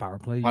the top power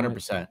play.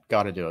 100%.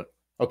 Got to do it.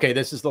 Okay,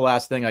 this is the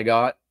last thing I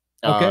got.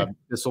 Okay.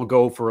 This will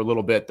go for a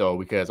little bit, though,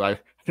 because I'm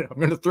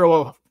going to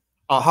throw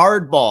a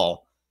hard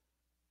ball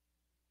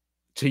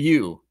to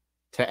you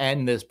to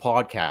end this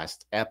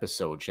podcast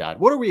episode, Chad.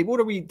 What are we,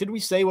 did we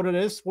say what it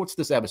is? What's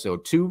this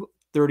episode?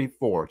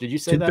 234. Did you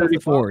say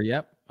 234?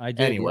 Yep, I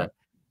did. Anyway,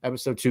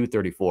 episode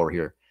 234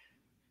 here.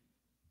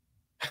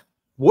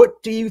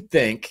 What do you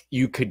think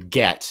you could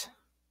get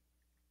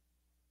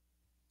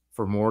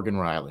for Morgan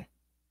Rielly?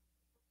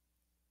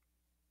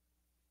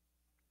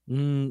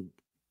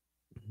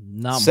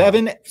 Not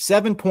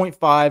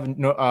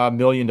 $7.5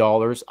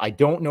 million. I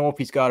don't know if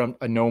he's got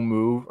a no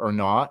move or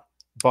not,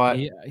 but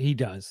he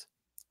does.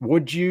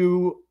 Would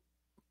you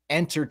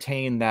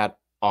entertain that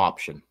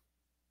option?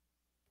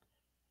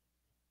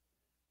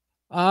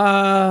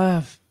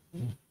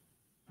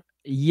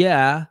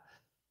 Yeah,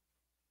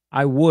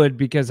 I would,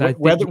 because I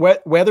think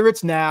whether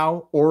it's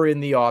now or in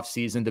the off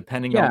season,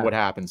 depending on what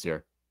happens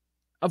here.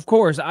 Of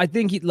course, I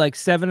think he like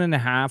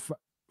 7.5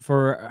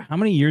 for how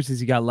many years has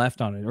he got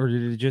left on it, or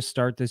did it just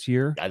start this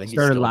year? I think he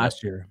started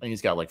last year. I think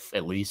he's got like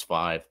at least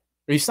 5.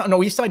 He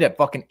signed a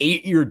fucking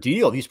 8-year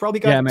deal. He's probably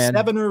got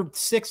 7 or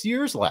 6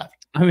 years left.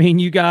 I mean,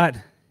 you got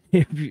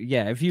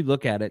if you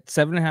look at it,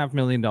 $7.5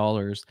 million.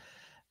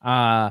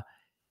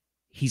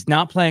 He's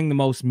not playing the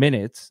most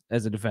minutes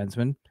as a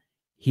defenseman.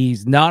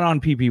 He's not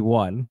on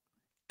PP1.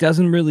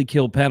 Doesn't really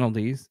kill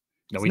penalties.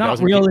 No, he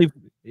doesn't really.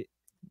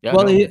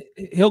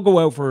 He'll go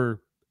out for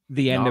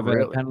the end of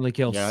a penalty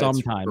kill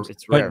sometimes.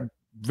 It's rare. But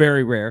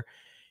very rare.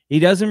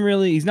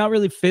 He's not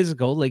really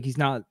physical. Like he's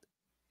not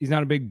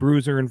a big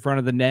bruiser in front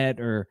of the net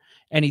or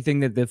anything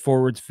that the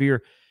forwards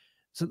fear.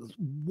 So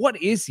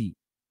what is he?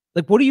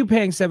 Like, what are you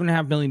paying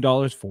 $7.5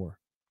 million for?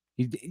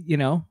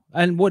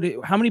 And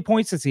how many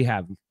points does he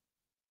have?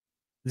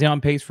 Is he on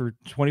pace for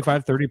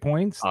 25, 30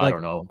 points? I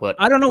don't know, but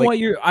I don't know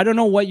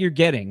what you're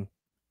getting.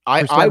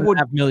 I would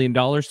 $7.5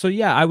 million. So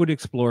yeah, I would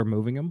explore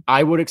moving him.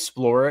 I would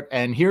explore it.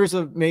 And here's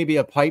maybe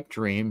a pipe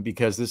dream,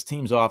 because this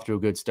team's off to a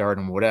good start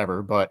and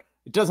whatever, but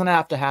it doesn't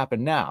have to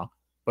happen now.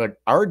 But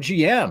our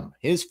GM,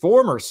 his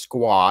former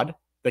squad,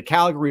 the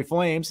Calgary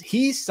Flames,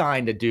 he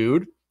signed a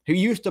dude who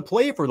used to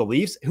play for the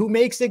Leafs who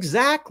makes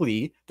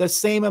exactly the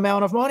same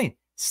amount of money,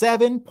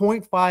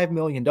 $7.5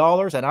 million.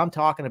 And I'm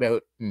talking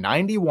about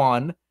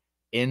 91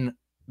 in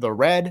the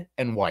red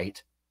and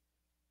white.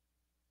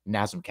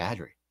 Nazem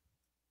Kadri.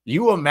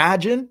 You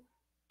imagine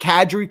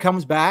Kadri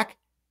comes back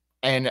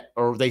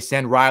or they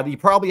send Rielly. You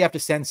probably have to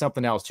send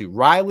something else too.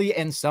 Rielly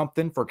and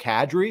something for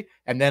Kadri.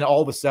 And then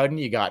all of a sudden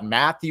you got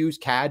Matthews,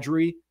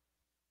 Kadri,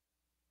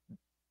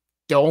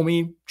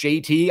 Domi,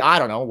 JT. I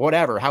don't know,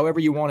 whatever,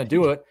 however you want to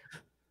do it.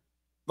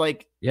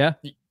 Like, yeah,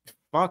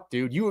 fuck,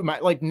 dude.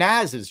 Like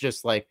Naz is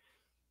just like,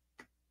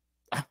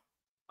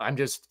 I'm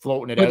just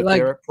floating it out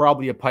there.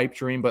 Probably a pipe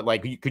dream, but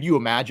like, could you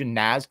imagine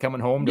Naz coming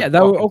home? Yeah,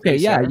 that okay.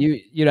 Yeah,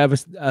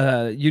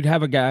 you'd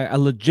have a guy, a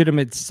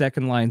legitimate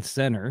second line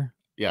center.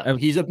 Yeah,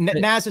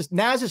 Naz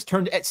has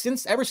turned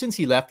ever since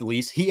he left the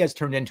Leafs, he has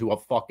turned into a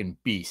fucking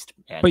beast.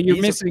 Man. But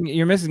you're missing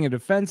a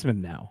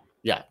defenseman now.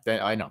 Yeah,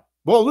 I know.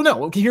 Well,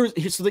 no.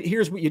 Here's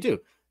what you do.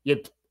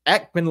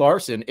 Ekman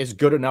Larson is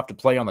good enough to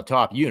play on the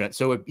top unit.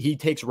 So if he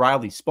takes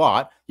Rielly's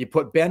spot, you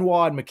put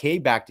Benoit and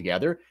McKay back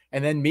together,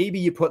 and then maybe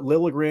you put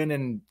Liljegren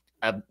and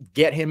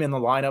get him in the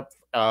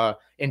lineup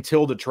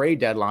until the trade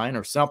deadline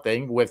or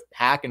something with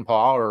Hakanpää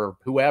or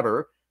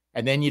whoever,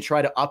 and then you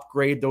try to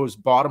upgrade those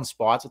bottom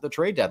spots at the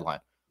trade deadline.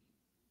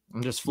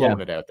 I'm just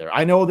floating it out there.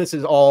 I know this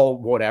is all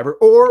whatever,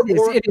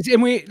 it is,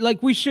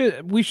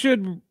 and we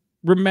should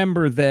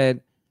remember that,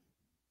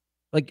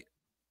 like,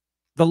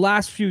 the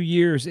last few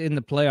years in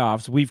the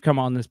playoffs, we've come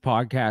on this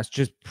podcast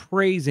just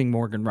praising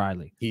Morgan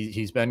Rielly.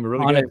 He's been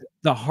really good.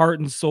 The heart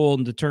and soul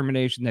and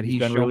determination that he's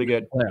been really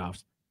good in the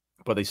playoffs.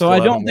 But they I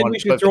don't think we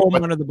should throw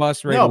him under the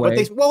bus right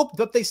away.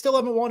 But they still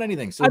haven't won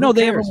anything. So I know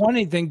they haven't won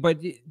anything, but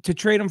to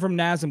trade him from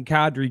Nazem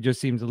Kadri just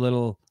seems a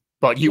little.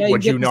 But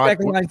would you not?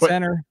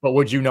 But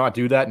would you not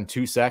do that in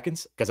 2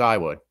 seconds? Because I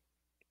would.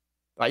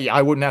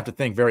 I wouldn't have to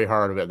think very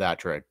hard about that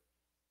trade.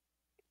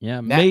 Yeah,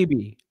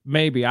 maybe.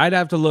 I'd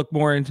have to look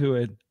more into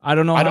it. I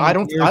don't know. I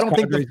don't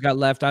think he's got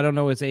left. I don't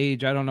know his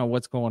age. I don't know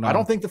what's going on. I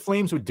don't think the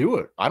Flames would do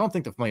it.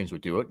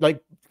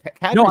 Like,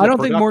 no, I don't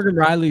think Morgan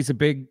Rielly's a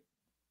big.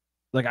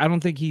 Like, I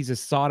don't think he's a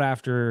sought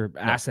after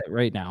asset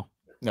right now.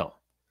 No,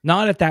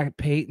 not at that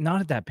pay. Not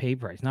at that pay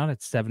price. Not at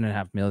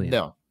 $7.5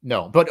 million.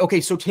 No. But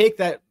okay, so take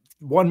that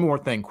one more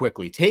thing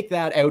quickly. Take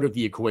that out of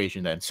the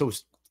equation then. So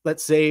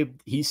let's say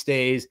he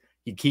stays.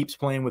 He keeps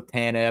playing with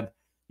Tanev.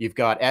 You've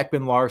got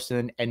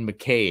Ekman-Larsson and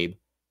McCabe,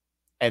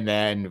 and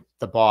then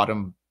the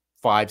bottom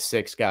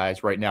 5-6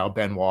 guys right now,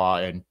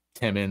 Benoit and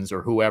Timmins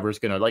or whoever's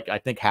going to, like, I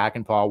think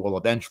Hakanpää will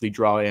eventually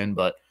draw in,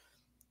 but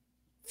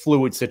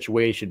fluid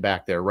situation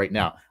back there right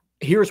now.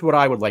 Here's what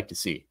I would like to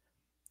see.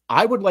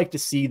 I would like to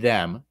see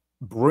them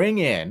bring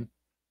in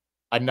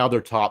another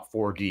top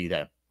 4D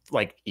then.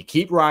 Like, you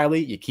keep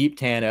Rielly, you keep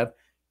Tanev.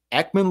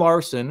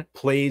 Ekman-Larsson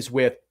plays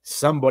with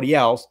somebody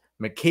else.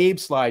 McCabe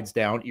slides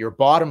down. Your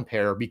bottom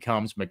pair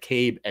becomes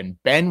McCabe and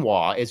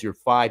Benoit as your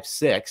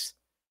 5-6.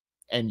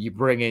 And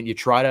you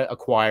try to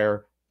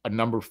acquire a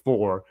number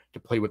 4 to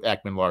play with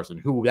Ekman-Larsson.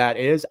 Who that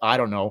is, I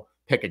don't know.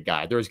 Pick a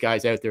guy. There's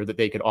guys out there that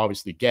they could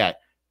obviously get.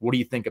 What do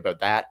you think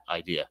about that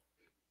idea?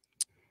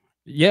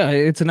 Yeah,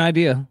 it's an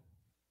idea.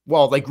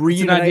 Well, like,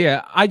 it's an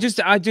idea. I just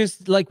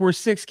like, we're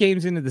 6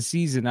 games into the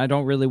season. I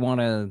don't really want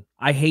to.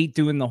 I hate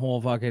doing the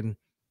whole fucking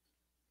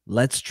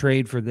let's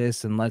trade for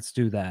this and let's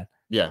do that.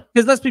 Yeah,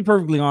 because let's be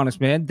perfectly honest,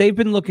 man. They've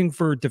been looking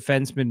for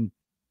defensemen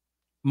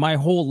my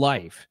whole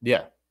life.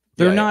 Yeah,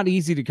 they're not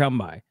easy to come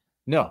by.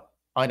 No,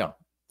 I know.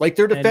 Like,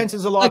 their defense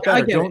is a lot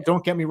better.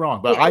 Don't get me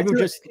wrong, but I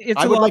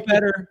would like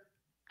better.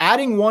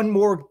 Adding one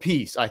more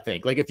piece, I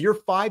think. Like, if your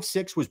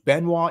 5-6 was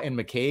Benoit and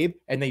McCabe,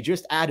 and they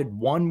just added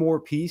one more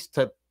piece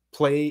to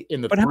play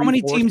in the. But how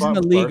many teams in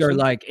the league are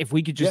like, if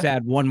we could just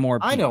add one more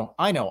piece?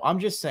 I know. I'm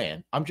just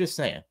saying.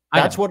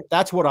 That's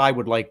what I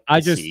would like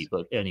to see.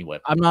 But anyway,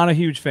 I'm not a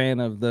huge fan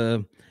of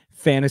the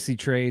fantasy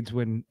trades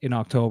in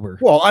October.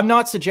 Well, I'm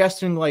not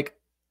suggesting like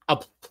a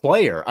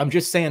player. I'm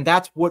just saying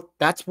that's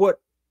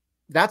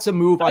a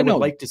move I would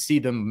like to see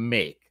them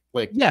make.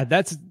 Like, yeah,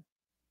 that's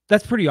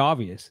pretty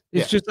obvious.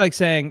 It's just like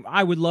saying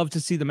I would love to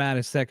see them add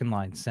a second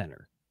line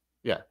center.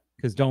 Yeah,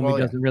 because Domi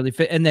doesn't really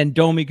fit, and then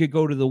Domi could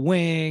go to the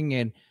wing,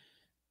 and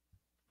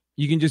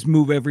you can just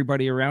move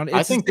everybody around.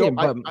 I think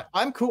I'm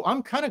cool.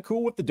 I'm kind of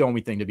cool with the Domi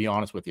thing, to be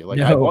honest with you. Like,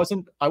 I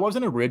wasn't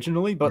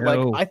originally, but like,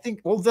 I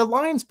think, well, the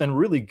line's been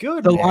really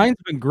good. The line's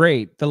been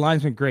great.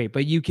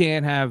 But you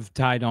can't have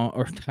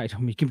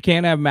Domi. You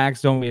can't have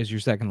Max Domi as your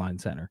second line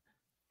center.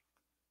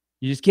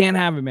 You just can't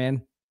have it,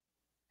 man.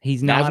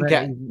 He's not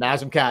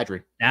Nazem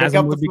Kadri.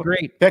 Nazem would be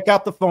great. Pick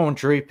up the phone,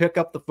 Tree. Pick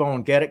up the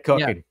phone. Get it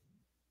cooking.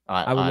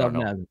 Yeah. I would love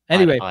Nazem.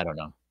 Anyway, I don't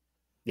know.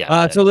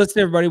 Yeah. So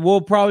listen, everybody. We'll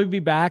probably be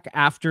back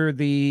after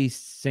the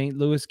St.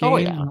 Louis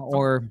game,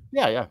 or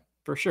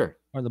for sure,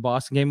 or the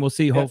Boston game. We'll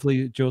see. Yeah.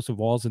 Hopefully, Joseph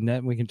Woll's in net,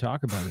 and we can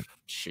talk about it.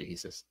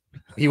 Jesus,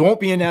 he won't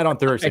be in net on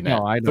Thursday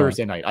night.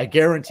 Thursday night, I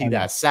guarantee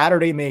that.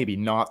 Saturday, maybe,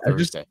 not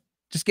Thursday.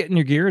 Just getting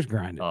your gears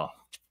grinded. Oh,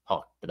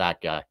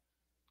 that guy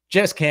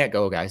just can't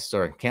go, guys.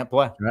 Sorry, can't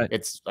play.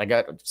 Right. I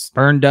got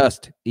burn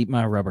dust. Eat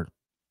my rubber.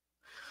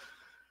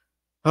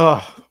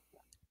 Oh.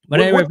 But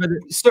anyway,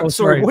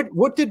 sorry.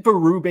 What did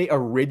Berube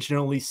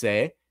originally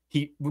say?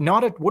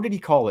 What did he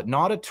call it?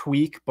 Not a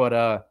tweak,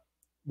 but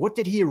what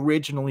did he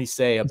originally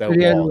say about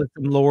some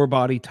lower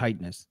body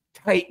tightness?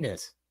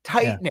 Tightness.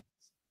 Yeah.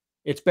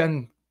 It's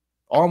been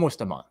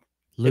almost a month.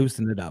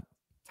 Loosen it up.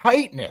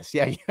 Tightness.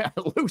 Yeah.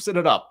 Loosen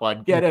it up,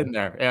 bud. Get in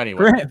there.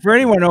 Anyway. For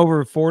anyone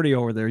over 40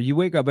 over there, you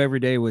wake up every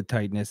day with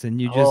tightness,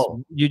 and you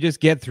just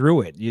get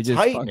through it. You just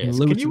tightness.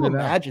 Can you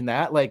imagine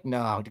that? Like,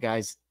 no,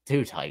 guys.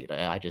 Too tight.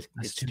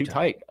 It's too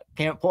tight.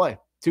 Can't play.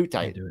 Too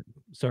tight. Do it.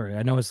 Sorry,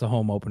 I know it's the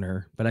home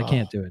opener, but I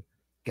can't do it.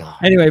 God.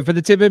 Anyway, for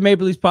the Tippett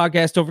Maple Leafs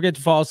podcast, don't forget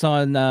to follow us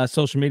on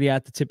social media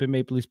at the Tippett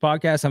Maple Leafs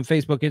podcast on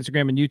Facebook,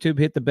 Instagram, and YouTube.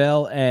 Hit the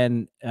bell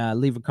and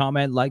leave a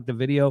comment, like the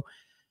video.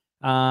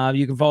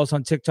 You can follow us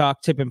on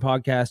TikTok, Tippin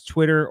Podcast,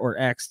 Twitter or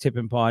X,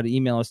 Tippin Pod.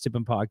 Email us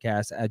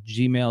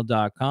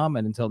tippinpodcast@gmail.com.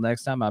 And until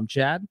next time, I'm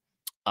Chad.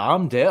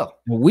 I'm Dale.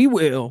 We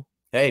will.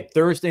 Hey,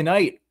 Thursday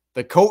night.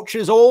 The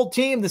coach's old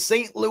team, the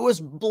St. Louis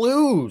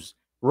Blues,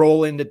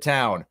 roll into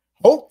town.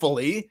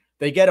 Hopefully,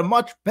 they get a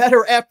much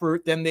better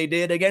effort than they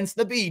did against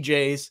the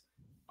BJs.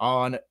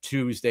 on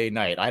Tuesday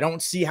night. I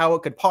don't see how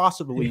it could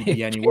possibly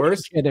be any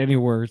worse. Get any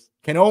worse.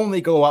 Can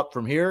only go up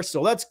from here.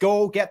 So let's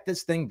go get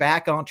this thing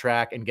back on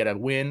track and get a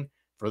win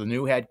for the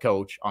new head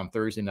coach on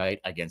Thursday night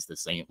against the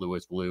St.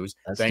 Louis Blues.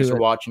 Thanks for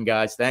watching,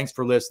 guys. Thanks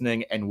for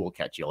listening, and we'll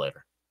catch you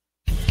later.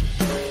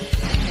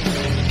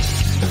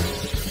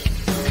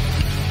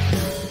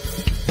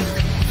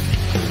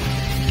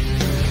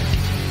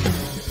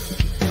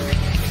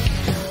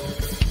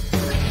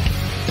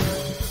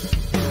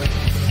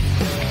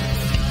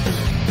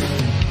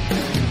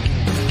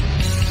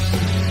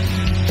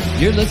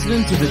 You're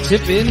listening to the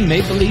Tip In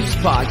Maple Leafs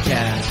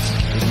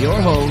podcast with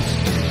your hosts,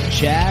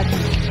 Chad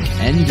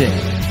and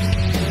Dave.